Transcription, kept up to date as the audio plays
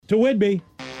to Whidbey.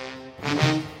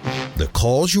 The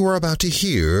calls you are about to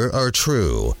hear are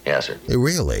true. Yes, sir.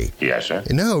 Really? Yes, sir.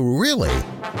 No, really.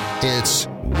 It's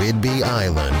Whidbey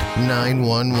Island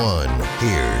 911.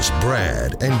 Here's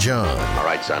Brad and John. All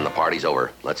right, son, the party's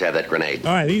over. Let's have that grenade.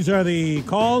 All right, these are the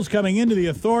calls coming into the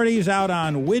authorities out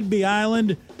on Whidbey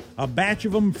Island. A batch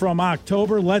of them from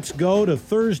October. Let's go to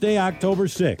Thursday, October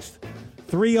 6th.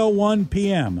 3:01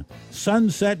 p.m.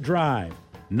 Sunset Drive.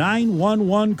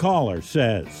 911 caller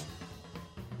says,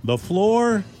 "The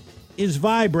floor is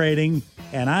vibrating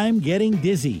and I'm getting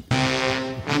dizzy."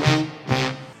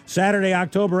 Saturday,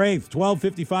 October 8th,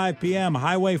 12:55 p.m.,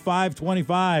 Highway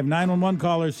 525. 911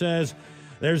 caller says,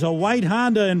 "There's a white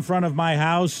Honda in front of my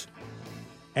house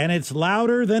and it's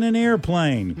louder than an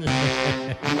airplane."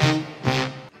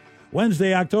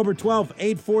 Wednesday, October 12th,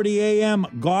 8:40 a.m.,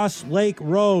 Goss Lake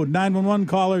Road. 911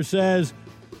 caller says,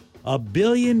 "A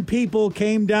billion people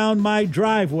came down my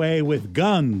driveway with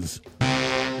guns."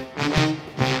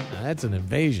 That's an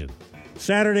invasion.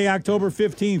 Saturday, October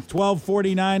 15th,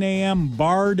 12:49 a.m.,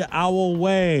 Bard Owl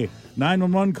Way.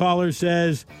 911 caller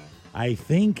says, "I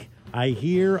think I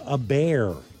hear a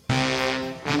bear."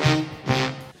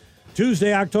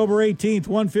 Tuesday, October 18th,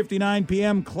 1:59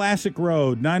 p.m., Classic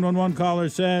Road. 911 caller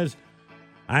says,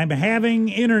 "I'm having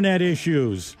internet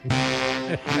issues."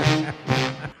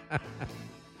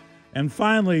 And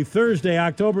finally, Thursday,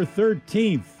 October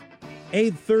 13th,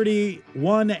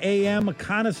 8:31 a.m.,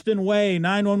 Coniston Way.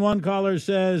 911 caller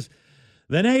says,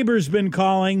 "The neighbor's been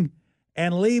calling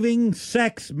and leaving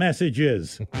sex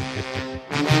messages."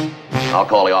 I'll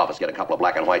call the office, get a couple of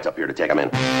black and whites up here to take them in.